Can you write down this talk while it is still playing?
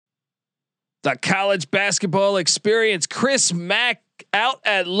The college basketball experience. Chris Mack out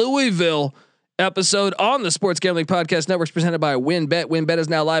at Louisville episode on the Sports Gambling Podcast Network is presented by WynnBET. WynnBET is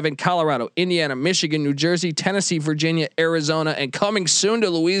now live in Colorado, Indiana, Michigan, New Jersey, Tennessee, Virginia, Arizona, and coming soon to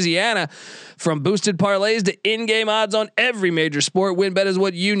Louisiana. From boosted parlays to in-game odds on every major sport, WynnBET is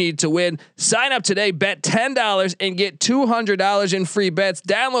what you need to win. Sign up today, bet $10 and get $200 in free bets.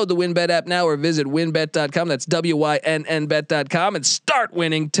 Download the WynnBET app now or visit wynnbet.com. That's WYNNBet.com and start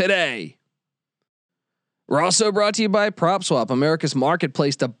winning today. We're also brought to you by PropSwap, America's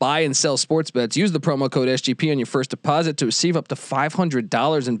marketplace to buy and sell sports bets. Use the promo code SGP on your first deposit to receive up to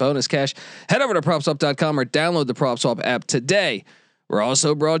 $500 in bonus cash. Head over to PropSwap.com or download the PropSwap app today. We're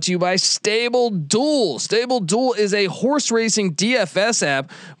also brought to you by Stable Duel. Stable Duel is a horse racing DFS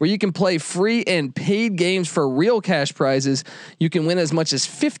app where you can play free and paid games for real cash prizes. You can win as much as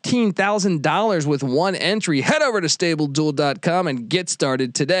 $15,000 with one entry. Head over to StableDuel.com and get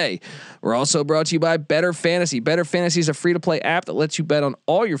started today. We're also brought to you by Better Fantasy. Better Fantasy is a free-to-play app that lets you bet on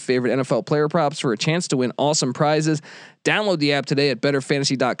all your favorite NFL player props for a chance to win awesome prizes. Download the app today at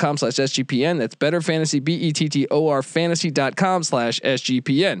betterfantasy.com/SGPN. That's betterfantasy, BETTOR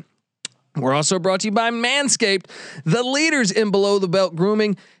fantasy.com/SGPN. We're also brought to you by Manscaped, the leaders in below the belt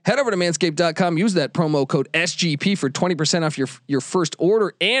grooming. Head over to manscaped.com. Use that promo code SGP for 20% off your first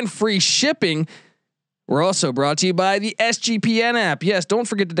order and free shipping. We're also brought to you by the SGPN app. Yes, don't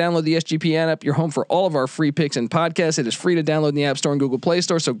forget to download the SGPN app. You're home for all of our free picks and podcasts. It is free to download in the App Store and Google Play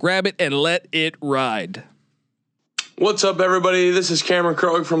Store. So grab it and let it ride. What's up, everybody? This is Cameron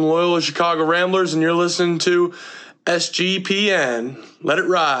Krog from Loyola Chicago Ramblers, and you're listening to SGPN. Let it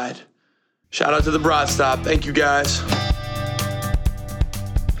ride. Shout out to the Broad Stop. Thank you, guys.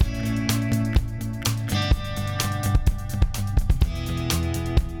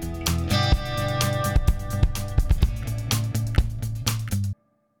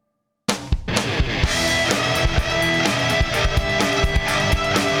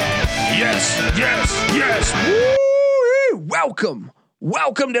 Yes. Woo!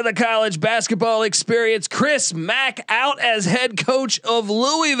 Welcome to the college basketball experience. Chris Mack out as head coach of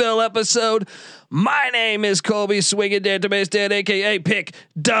Louisville episode. My name is Colby Swinging Database Dad, aka Pick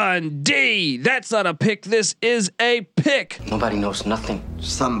Dundee. That's not a pick. This is a pick. Nobody knows nothing.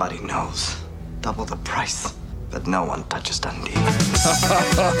 Somebody knows. Double the price, but no one touches Dundee.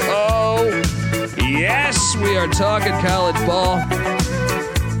 Oh, yes, we are talking college ball,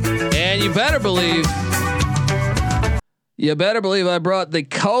 and you better believe I brought the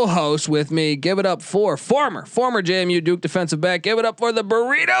co-host with me. Give it up for former JMU Duke defensive back. Give it up for the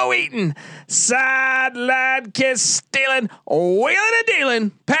burrito eating, sideline kiss stealing, wheeling and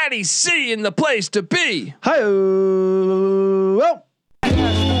dealing, Patty C in the place to be. Hi-oh.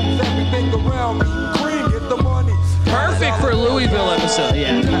 Perfect for Louisville episode.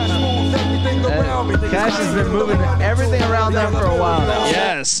 Yeah. Cash has been moving everything around them for a while now.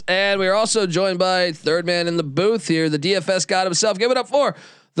 Yes, and we're also joined by third man in the booth here, the DFS god himself. Give it up for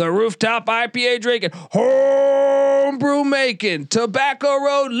the rooftop IPA drinking, homebrew making, Tobacco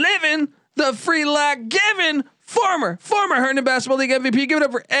Road living, the free lock giving, former Herndon Basketball League MVP. Give it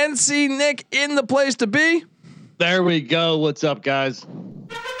up for NC Nick in the place to be. There we go. What's up, guys?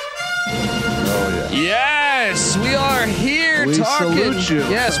 Yes, we are here talking. Salute you.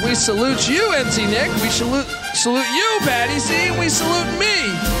 Yes, we salute you, NC Nick. We salute you, Patty C. We salute me.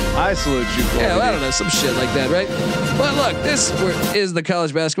 I salute you, Colby. Yeah, well, I don't know, some shit like that, right? But look, this is the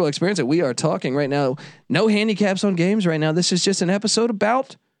college basketball experience that we are talking right now. No handicaps on games right now. This is just an episode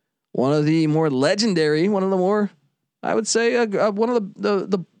about one of the more legendary, one of the more, I would say, one of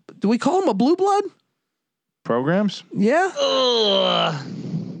the. Do we call him a blue blood? Programs? Yeah.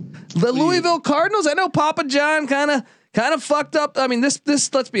 The Louisville Cardinals. I know Papa John kind of fucked up. I mean, this.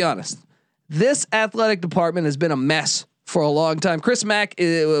 Let's be honest. This athletic department has been a mess for a long time. Chris Mack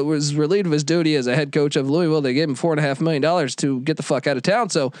was relieved of his duty as a head coach of Louisville. They gave him $4.5 million to get the fuck out of town.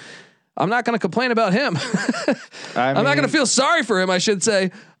 So I'm not going to complain about him. I'm not going to feel sorry for him, I should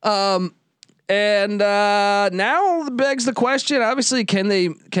say. And now begs the question. Obviously, can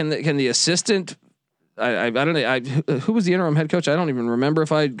the assistant? I don't know. Who was the interim head coach? I don't even remember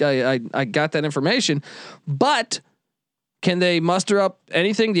if I got that information, but can they muster up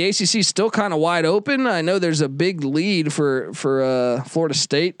anything? The ACC is still kind of wide open. I know there's a big lead for Florida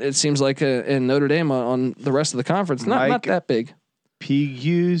State. It seems like in Notre Dame on the rest of the conference. Not that big.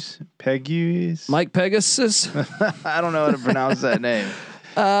 Pegus. Mike Pegasus. I don't know how to pronounce that name.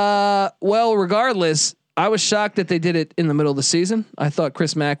 Well, regardless, I was shocked that they did it in the middle of the season. I thought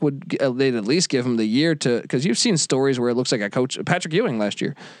Chris Mack they'd at least give him the year because you've seen stories where it looks like a coach, Patrick Ewing last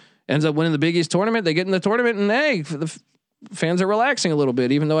year, ends up winning the Big East tournament. They get in the tournament and hey, fans are relaxing a little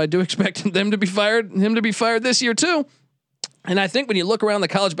bit, even though I do expect them to be fired, him to be fired this year too. And I think when you look around the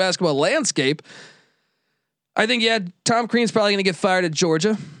college basketball landscape, I think, Tom Crean's probably going to get fired at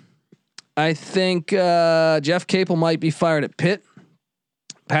Georgia. I think Jeff Capel might be fired at Pitt.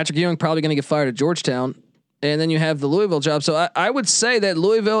 Patrick Ewing probably going to get fired at Georgetown. And then you have the Louisville job. So I would say that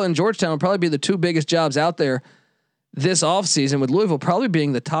Louisville and Georgetown will probably be the two biggest jobs out there this offseason, with Louisville probably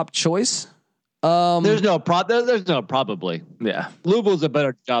being the top choice. There's no probably. Yeah. Louisville's a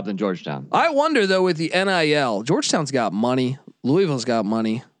better job than Georgetown. I wonder though, with the NIL, Georgetown's got money. Louisville's got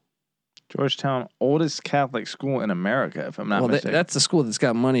money. Georgetown, oldest Catholic school in America, if I'm not mistaken. That's the school that's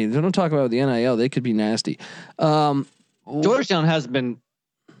got money. They don't talk about the NIL. They could be nasty. Georgetown hasn't been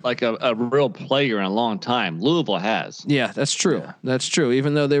like a real player in a long time. Louisville has. Yeah, that's true. Yeah. That's true.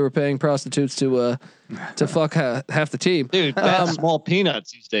 Even though they were paying prostitutes to fuck half the team. Dude, that's small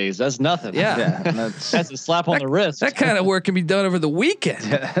peanuts these days. That's nothing. Yeah. That's a slap on the wrist. That kind of work can be done over the weekend.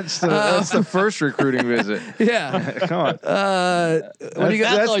 Yeah, that's the first recruiting visit. Yeah. Come on.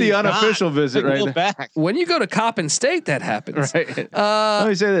 That's the unofficial visit right there. Back. When you go to Coppin State, that happens. Right. Let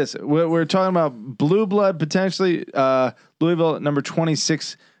me say this. We're talking about blue blood potentially. Louisville, number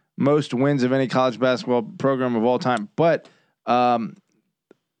 26 most wins of any college basketball program of all time. But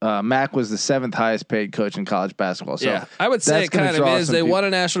Mac was the 7th highest paid coach in college basketball. So yeah, I would say it kind of is. They won a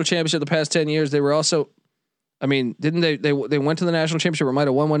national championship the past 10 years. They were also, I mean, didn't they went to the national championship or might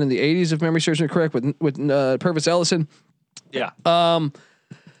have won one in the 80s if memory serves me correct with Purvis Ellison. Yeah.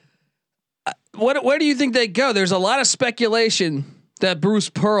 Where do you think they go? There's a lot of speculation that Bruce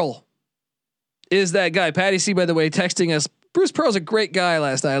Pearl is that guy. Patty C, by the way, texting us. Bruce Pearl's a great guy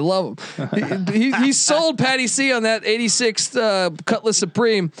last night. I love him. He sold Patty C on that 86th Cutlass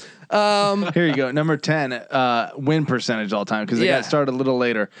Supreme. Here you go. Number 10 win percentage all time because they got started a little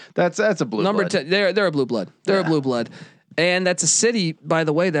later. That's a blue number blood. 10. They're a blue blood. They're a blue blood, and that's a city, by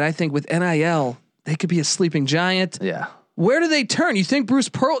the way, that I think with NIL they could be a sleeping giant. Yeah. Where do they turn? You think Bruce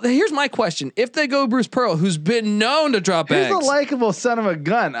Pearl? Here's my question: if they go Bruce Pearl, who's been known to drop bags, he's a likable son of a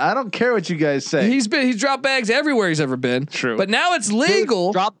gun. I don't care what you guys say. He's dropped bags everywhere he's ever been. True, but now it's legal.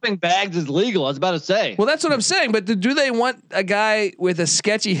 Dude, dropping bags is legal. I was about to say. Well, that's what I'm saying. But do they want a guy with a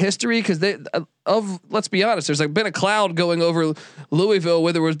sketchy history? Because let's be honest, there's been a cloud going over Louisville,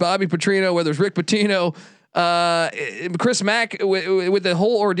 whether it was Bobby Petrino, whether it was Rick Pitino. Chris Mack with the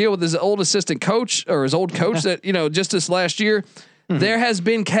whole ordeal with his old assistant coach or his old coach that just this last year, there has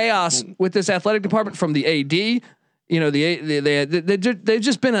been chaos with this athletic department from the AD. They've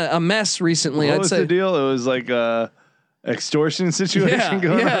just been a mess recently. What was the deal? It was like a extortion situation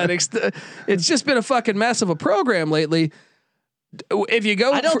going on. It's just been a fucking mess of a program lately. If you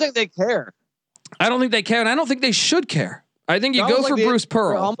go, I don't think they care. I don't think they care, and I don't think they should care. I think you go for Bruce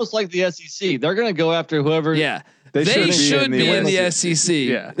Pearl. Almost like the SEC. They're going to go after whoever. Yeah. They should be in the SEC.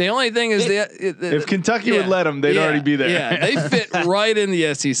 Yeah. The only thing is if Kentucky would let them, they'd already be there. Yeah. They fit right in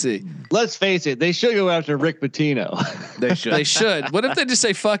the SEC. Let's face it. They should go after Rick Pitino. They should. They should. What if they just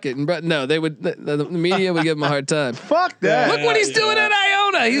say fuck it? No, they would. The media would give them a hard time. Fuck that. Look what he's doing at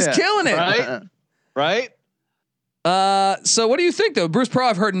Iona. He's killing it. Right. Right. So what do you think though? Bruce Pearl,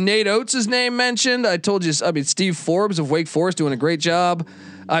 I've heard Nate Oates' name mentioned. I told you, Steve Forbes of Wake Forest doing a great job.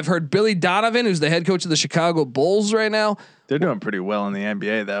 I've heard Billy Donovan, who's the head coach of the Chicago Bulls right now. They're doing pretty well in the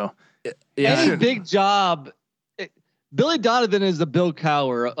NBA though. Yeah. Any big job. Billy Donovan is the Bill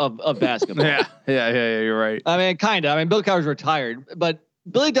Cowher of basketball. Yeah. You're right. I mean, kind of. I mean, Bill Cowher's retired, but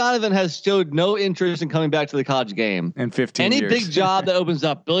Billy Donovan has showed no interest in coming back to the college game in 15 years. Any big job that opens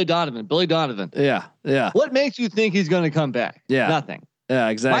up, Billy Donovan. Yeah. What makes you think he's going to come back? Yeah. Nothing. Yeah,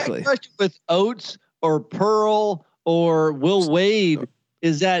 exactly. My question with Oates or Pearl or Will Wade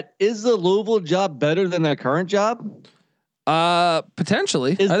is the Louisville job better than their current job?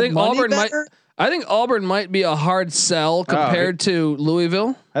 Potentially. I think Auburn might be a hard sell compared to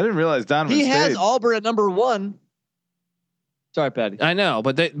Louisville. I didn't realize Donovan He has Auburn at number 1. Sorry, Patty. I know,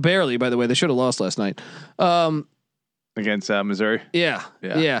 but they barely. By the way, they should have lost last night against Missouri. Yeah.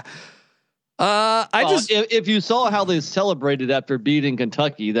 If you saw how they celebrated after beating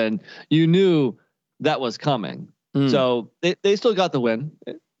Kentucky, then you knew that was coming. So they still got the win.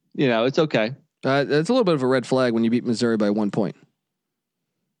 It's okay. It's a little bit of a red flag when you beat Missouri by 1 point.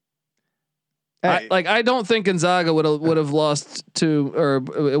 Hey. I don't think Gonzaga would have lost to, or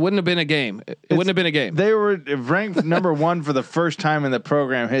it wouldn't have been a game. It wouldn't have been a game. They were ranked number 1 for the first time in the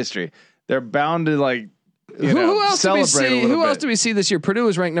program history. They're bound to who else do we see? Who else do do we see this year? Purdue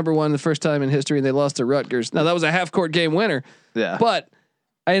was ranked number 1 the first time in history, and they lost to Rutgers. Now that was a half court game winner. Yeah, but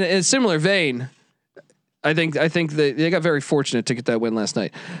in a similar vein, I think they got very fortunate to get that win last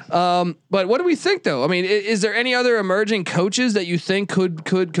night. But what do we think though? I mean, is there any other emerging coaches that you think could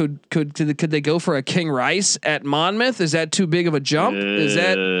they go for a King Rice at Monmouth? Is that too big of a jump? Is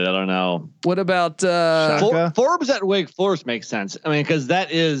that I don't know. what about Forbes at Wake Forest makes sense. I mean, because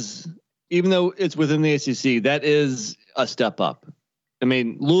that is, even though it's within the ACC, that is a step up. I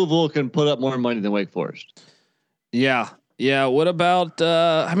mean, Louisville can put up more money than Wake Forest. Yeah. What about?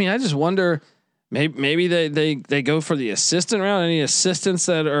 I mean, I just wonder. Maybe they go for the assistant round. Any assistants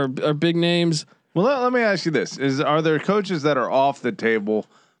that are big names? Well, let me ask you this: are there coaches that are off the table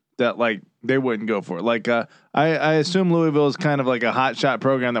that like they wouldn't go for? Like, I assume Louisville is kind of like a hot shot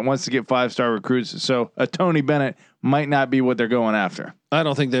program that wants to get 5-star recruits. So a Tony Bennett might not be what they're going after. I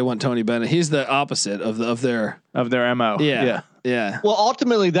don't think they want Tony Bennett. He's the opposite of their MO. Yeah. Well,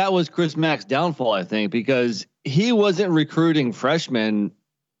 ultimately, that was Chris Mack's downfall, I think, because he wasn't recruiting freshmen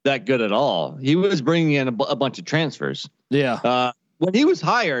that good at all. He was bringing in a bunch of transfers. Yeah. When he was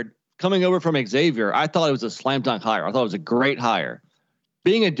hired, coming over from Xavier, I thought it was a slam dunk hire. I thought it was a great hire.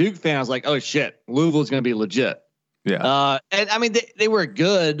 Being a Duke fan, I was like, oh shit, Louisville's going to be legit. Yeah. And I mean, they were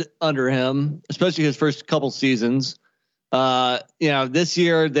good under him, especially his first couple seasons. This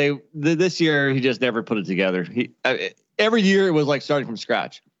year he just never put it together. Every year it was like starting from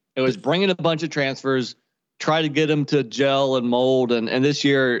scratch. It was bringing a bunch of transfers, try to get them to gel and mold. And this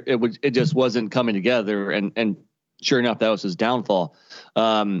year it just wasn't coming together. And sure enough, that was his downfall.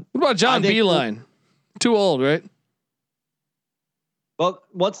 What about John Beeline? Too old, right? Well,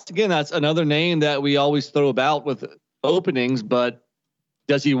 once again, that's another name that we always throw about with openings, but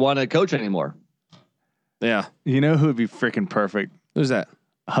does he want to coach anymore? Yeah. You know who would be freaking perfect? Who's that?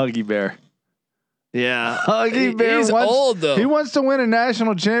 Huggy Bear. Yeah. Huggy Bear. He's old though. He wants to win a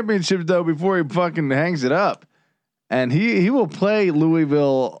national championship though before he fucking hangs it up. And he will play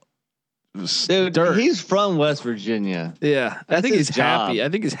Louisville. Dude, dirt. he's from West Virginia. Yeah. I think his he's job. happy. I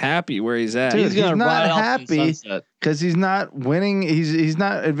think he's happy where he's at. Dude, He's gonna not ride off happy in the sunset. because he's not winning. He's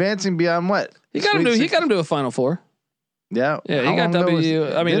not advancing beyond what? He got him to a Final Four. Yeah. Yeah, How he got long ago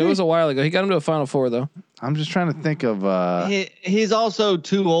W. I mean, it was a while ago. He got him to a Final Four though. I'm just trying to think of. He's also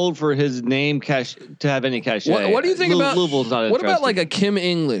too old for his name to have any cachet. What do you think about Louisville's not what about interested. like a Kim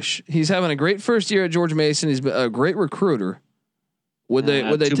English? He's having a great first year at George Mason. He's a great recruiter. Would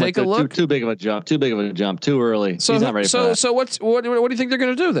they take a look? Too big of a jump. Too big of a jump. Too early. So He's not ready for that. So what do you think they're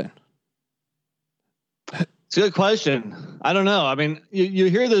going to do then? It's a good question. I don't know. I mean, you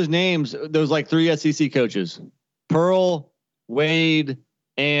hear those names. Those like 3 SEC coaches: Pearl, Wade,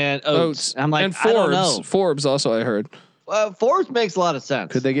 and Oates. I'm like, and I don't know. Forbes also, I heard. Forbes makes a lot of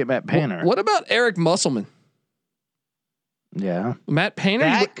sense. Could they get Matt Painter? What about Eric Musselman? Yeah, Matt Painter.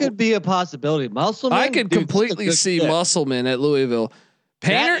 That could be a possibility. Musselman. I could completely see Musselman at Louisville.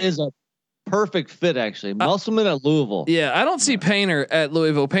 Painter That is a perfect fit, actually. Musselman at Louisville. Yeah, I don't see Painter at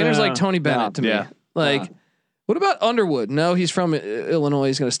Louisville. Painter's like Tony Bennett to me. Yeah. Like, what about Underwood? No, he's from Illinois.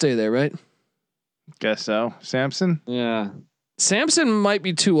 He's going to stay there, right? guess so. Samson. Yeah. Samson might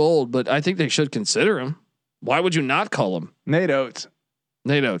be too old, but I think they should consider him. Why would you not call him? Nate Oates.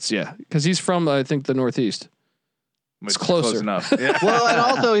 Nate Oates, yeah, because he's from I think the Northeast. It's closer. Close enough. Yeah. Well, and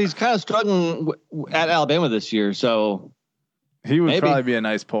also he's kind of struggling at Alabama this year, so He would maybe. probably be a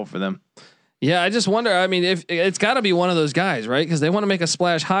nice pull for them. Yeah, I just wonder. I mean, if it's got to be one of those guys, right? Because they want to make a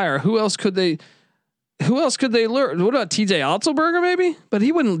splash hire. Who else could they lure? What about TJ Otzelberger maybe? But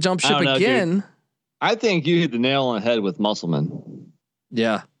he wouldn't jump ship again. Dude. I think you hit the nail on the head with Musselman.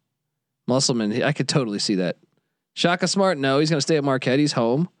 Yeah, Musselman. I could totally see that. Shaka Smart. No, he's going to stay at Marquette. He's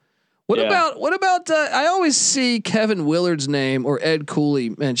home. What about? I always see Kevin Willard's name or Ed Cooley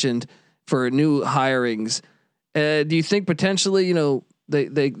mentioned for new hirings. Do you think potentially,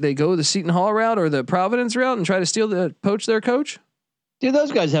 they go the Seton Hall route or the Providence route and try to poach their coach? Dude,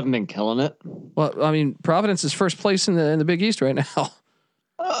 those guys haven't been killing it. Well, I mean, Providence is first place in the Big East right now.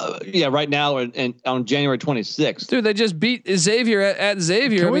 Yeah, right now and on January 26th. Dude, they just beat Xavier at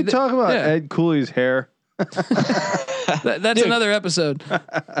Xavier. Can we talk about Ed Cooley's hair? That's Dude. another episode.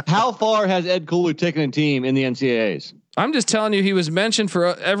 How far has Ed Cooley taken a team in the NCAAs? I'm just telling you, he was mentioned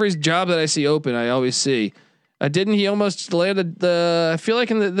for every job that I see open. I always see. Didn't he almost landed the? I feel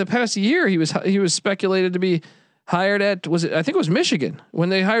like in the past year he was speculated to be hired at. I think it was Michigan when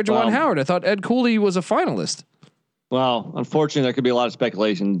they hired Juwan Howard. I thought Ed Cooley was a finalist. Well, unfortunately, there could be a lot of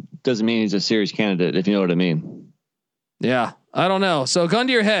speculation. Doesn't mean he's a serious candidate, if you know what I mean. Yeah, I don't know. So, gun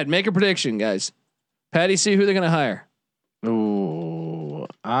to your head, make a prediction, guys. Patty, see who they're going to hire. Ooh,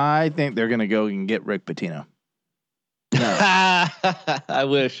 I think they're going to go and get Rick Pitino. I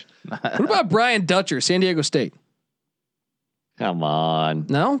wish. What about Brian Dutcher, San Diego State? Come on.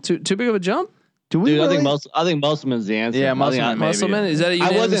 No, too big of a jump. Do we? Dude, Really? I think Musselman's the answer. Yeah, I think Musselman, maybe. Musselman, is that a I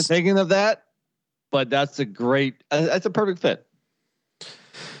unanimous? wasn't thinking of that, but that's a great. That's a perfect fit.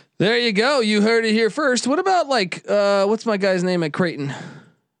 There you go. You heard it here first. What about like what's my guy's name at Creighton?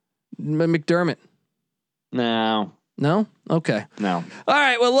 McDermott. No. No? Okay. No. All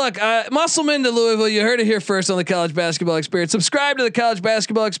right. Well, look, Musselman to Louisville. You heard it here first on the College Basketball Experience. Subscribe to the College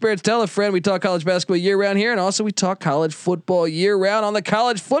Basketball Experience. Tell a friend. We talk college basketball year round here, and also we talk college football year round on the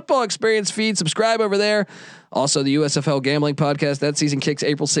College Football Experience feed. Subscribe over there. Also, the USFL Gambling Podcast. That season kicks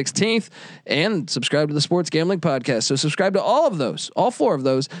April 16th. And subscribe to the Sports Gambling Podcast. So subscribe to all of those, all 4 of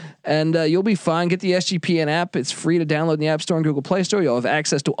those, and you'll be fine. Get the SGPN app. It's free to download in the App Store and Google Play Store. You'll have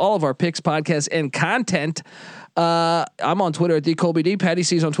access to all of our picks, podcasts, and content. I'm on Twitter at TheColbyD. Patty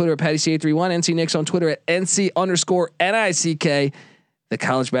C's on Twitter at PattyC831. NC Nick's on Twitter at NC_NICK. The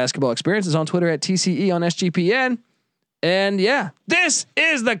College Basketball Experience is on Twitter at TCE on SGPN. And yeah, this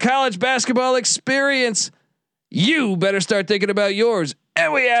is the College Basketball Experience. You better start thinking about yours.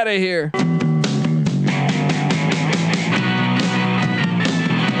 And we out of here.